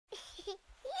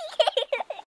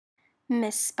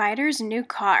Miss Spider's New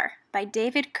Car by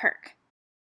David Kirk.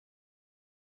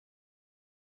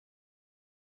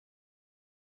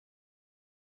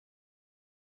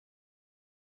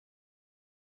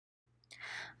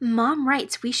 Mom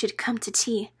writes we should come to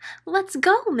tea. Let's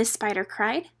go, Miss Spider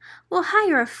cried. We'll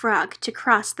hire a frog to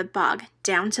cross the bog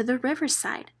down to the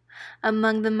riverside.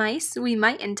 Among the mice we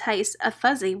might entice a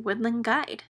fuzzy woodland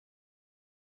guide.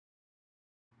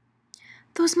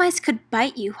 Those mice could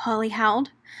bite you, Holly howled.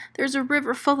 There's a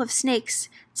river full of snakes.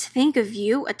 To think of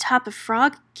you atop a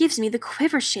frog gives me the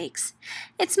quiver shakes.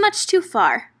 It's much too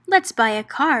far. Let's buy a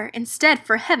car instead,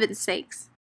 for heaven's sakes.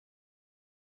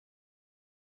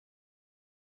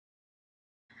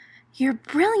 You're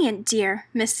brilliant, dear,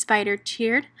 Miss Spider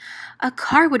cheered. A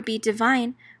car would be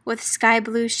divine, with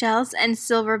sky-blue shells and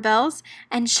silver bells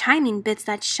and shining bits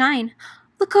that shine.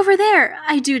 Look over there,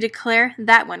 I do declare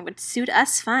that one would suit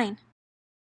us fine.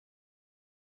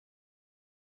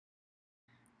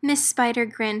 Miss Spider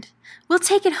grinned. We'll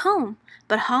take it home,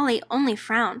 but Holly only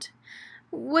frowned.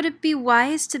 Would it be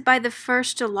wise to buy the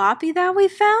first jalopy that we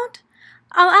found?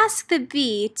 I'll ask the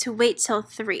bee to wait till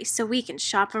 3 so we can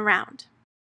shop around.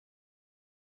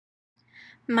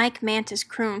 Mike Mantis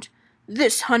crooned,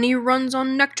 This honey runs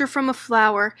on nectar from a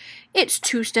flower. Its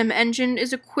two-stem engine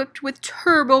is equipped with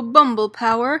turbo bumble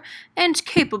power and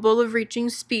capable of reaching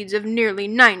speeds of nearly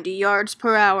 90 yards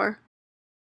per hour.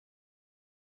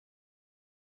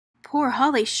 Poor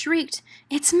Holly shrieked,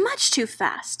 It's much too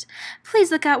fast. Please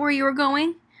look out where you are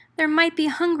going. There might be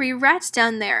hungry rats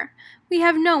down there. We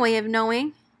have no way of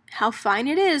knowing. How fine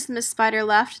it is, Miss Spider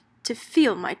laughed, to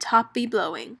feel my top be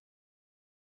blowing.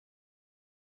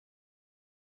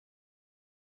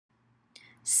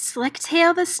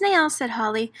 Slicktail the snail, said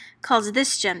Holly, calls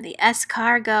this gem the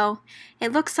S-Cargo.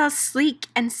 It looks all sleek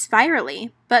and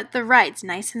spirally, but the ride's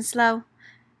nice and slow.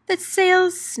 The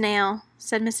sail's snail,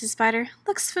 said Mrs. Spider,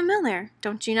 looks familiar,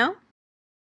 don't you know?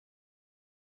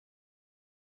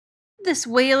 This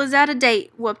wheel is out of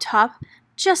date, whooped Hop.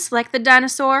 Just like the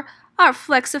dinosaur, our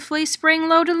flexibly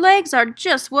spring-loaded legs are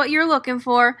just what you're looking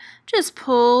for. Just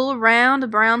pull around the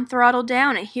brown throttle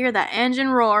down and hear that engine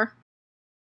roar.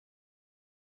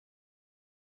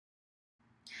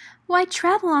 Why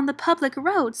travel on the public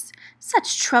roads?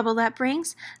 Such trouble that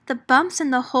brings. The bumps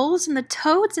and the holes and the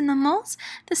toads and the moles,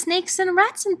 the snakes and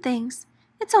rats and things.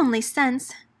 It's only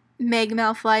sense, Meg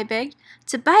Malfly begged,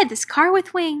 to buy this car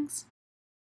with wings.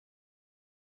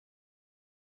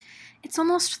 It's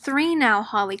almost 3 now,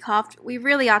 Holly coughed. We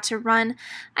really ought to run.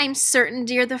 I'm certain,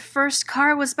 dear, the first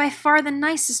car was by far the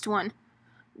nicest one.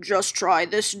 Just try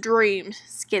this dream,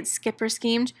 Skid Skipper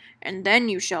schemed, and then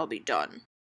you shall be done.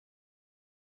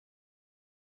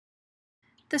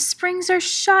 The springs are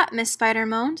shot, Miss Spider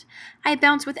moaned. I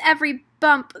bounce with every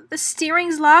bump. The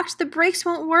steering's locked, the brakes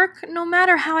won't work, no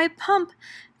matter how I pump.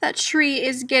 That tree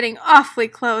is getting awfully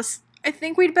close. I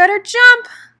think we'd better jump.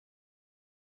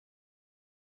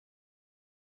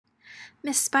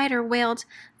 Miss Spider wailed,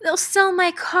 They'll sell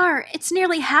my car. It's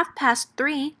nearly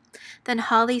 3:30. Then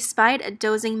Holly spied a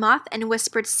dozing moth and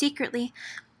whispered secretly,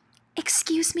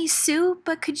 Excuse me, Sue,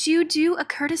 but could you do a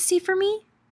courtesy for me?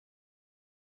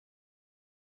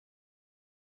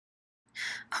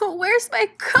 Oh, where's my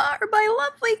car, my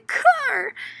lovely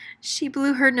car? She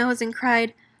blew her nose and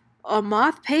cried. A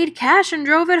moth paid cash and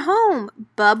drove it home,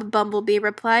 Bub Bumblebee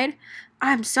replied.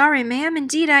 I'm sorry, ma'am,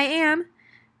 indeed I am.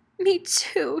 Me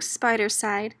too, Spider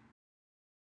sighed.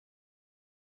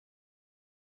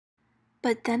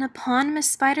 But then upon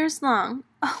Miss Spider's lawn,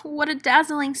 oh, what a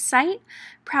dazzling sight!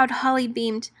 Proud Holly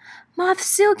beamed. Moth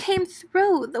Sue came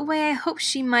through the way I hoped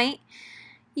she might.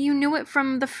 You knew it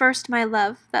from the first, my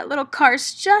love. That little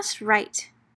car's just right.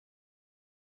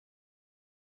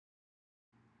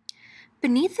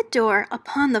 Beneath the door,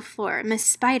 upon the floor, Miss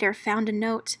Spider found a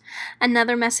note.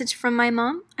 Another message from my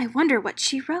mom. I wonder what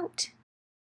she wrote.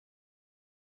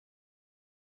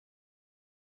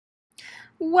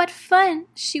 What fun!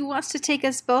 She wants to take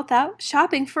us both out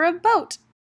shopping for a boat.